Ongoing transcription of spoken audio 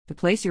To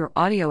place your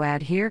audio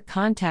ad here,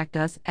 contact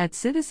us at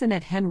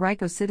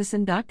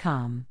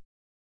citizen@henricocitizen.com.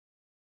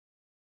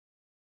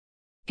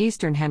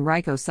 Eastern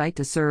Henrico site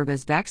to serve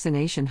as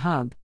vaccination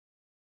hub.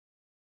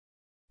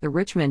 The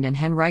Richmond and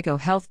Henrico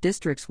Health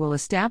Districts will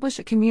establish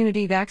a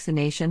community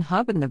vaccination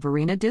hub in the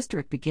Varina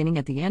district beginning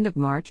at the end of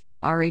March,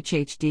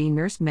 RHHD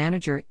nurse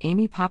manager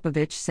Amy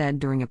Popovich said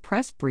during a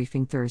press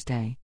briefing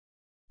Thursday.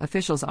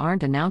 Officials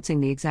aren't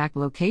announcing the exact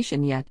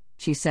location yet,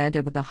 she said,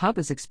 but the hub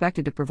is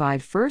expected to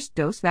provide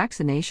first-dose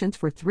vaccinations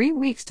for 3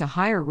 weeks to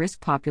higher-risk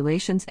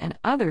populations and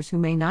others who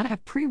may not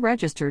have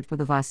pre-registered for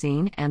the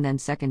vaccine, and then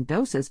second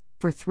doses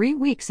for 3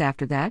 weeks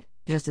after that,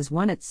 just as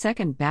one at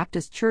Second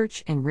Baptist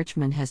Church in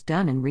Richmond has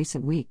done in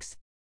recent weeks.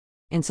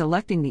 In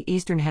selecting the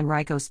Eastern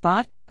Henrico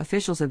spot,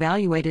 officials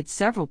evaluated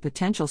several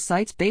potential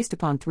sites based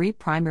upon 3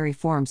 primary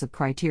forms of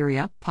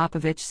criteria,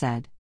 Popovich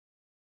said.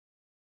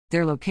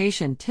 Their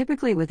location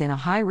typically within a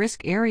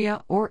high-risk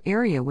area or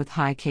area with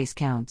high case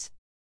counts.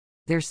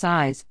 Their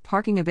size,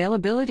 parking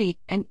availability,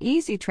 and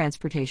easy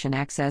transportation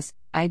access,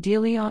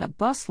 ideally on a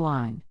bus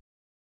line.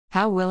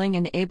 How willing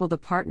and able the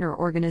partner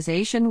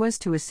organization was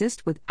to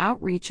assist with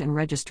outreach and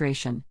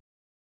registration.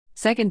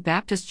 Second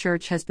Baptist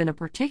Church has been a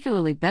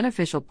particularly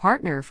beneficial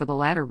partner for the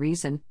latter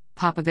reason,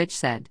 Popovich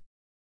said.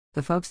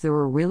 The folks there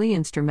were really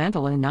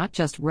instrumental in not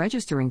just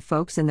registering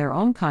folks in their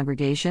own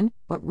congregation,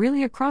 but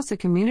really across the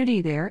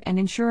community there and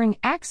ensuring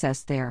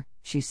access there,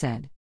 she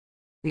said.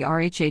 The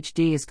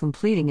RHHD is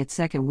completing its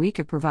second week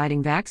of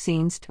providing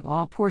vaccines to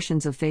all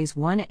portions of Phase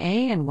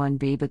 1A and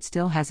 1B, but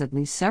still has at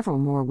least several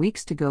more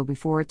weeks to go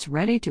before it's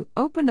ready to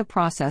open the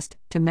process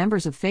to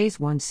members of Phase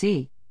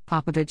 1C,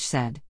 Popovich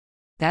said.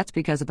 That's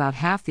because about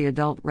half the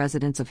adult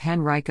residents of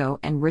Henrico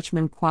and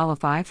Richmond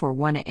qualify for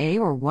 1A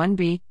or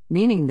 1B,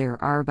 meaning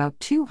there are about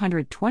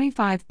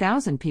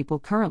 225,000 people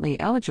currently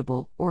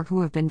eligible or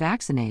who have been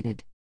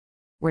vaccinated.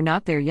 We're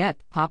not there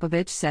yet,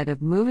 Popovich said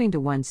of moving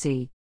to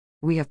 1C.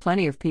 We have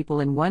plenty of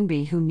people in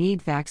 1B who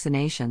need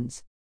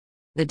vaccinations.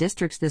 The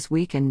districts this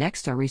week and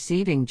next are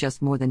receiving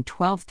just more than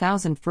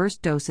 12,000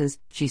 first doses,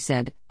 she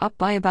said, up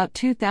by about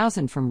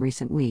 2,000 from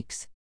recent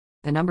weeks.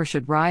 The number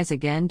should rise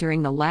again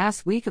during the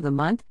last week of the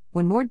month,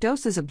 when more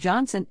doses of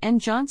Johnson &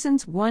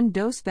 Johnson's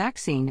one-dose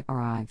vaccine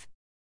arrive.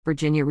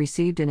 Virginia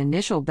received an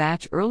initial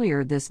batch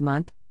earlier this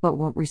month, but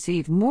won't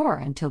receive more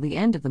until the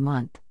end of the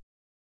month.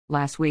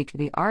 Last week,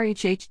 the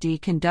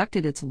RHHD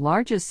conducted its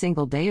largest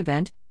single-day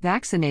event,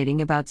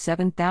 vaccinating about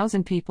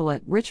 7,000 people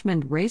at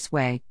Richmond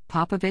Raceway,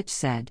 Popovich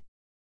said.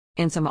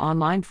 In some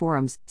online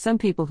forums, some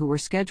people who were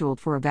scheduled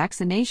for a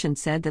vaccination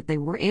said that they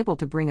were able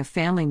to bring a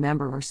family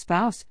member or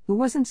spouse who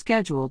wasn't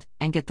scheduled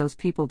and get those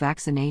people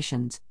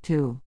vaccinations,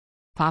 too.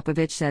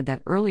 Popovich said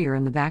that earlier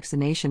in the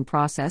vaccination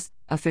process,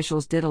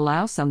 officials did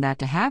allow some that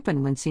to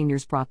happen when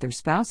seniors brought their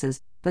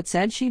spouses, but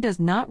said she does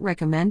not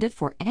recommend it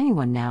for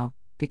anyone now,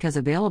 because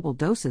available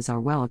doses are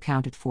well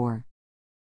accounted for.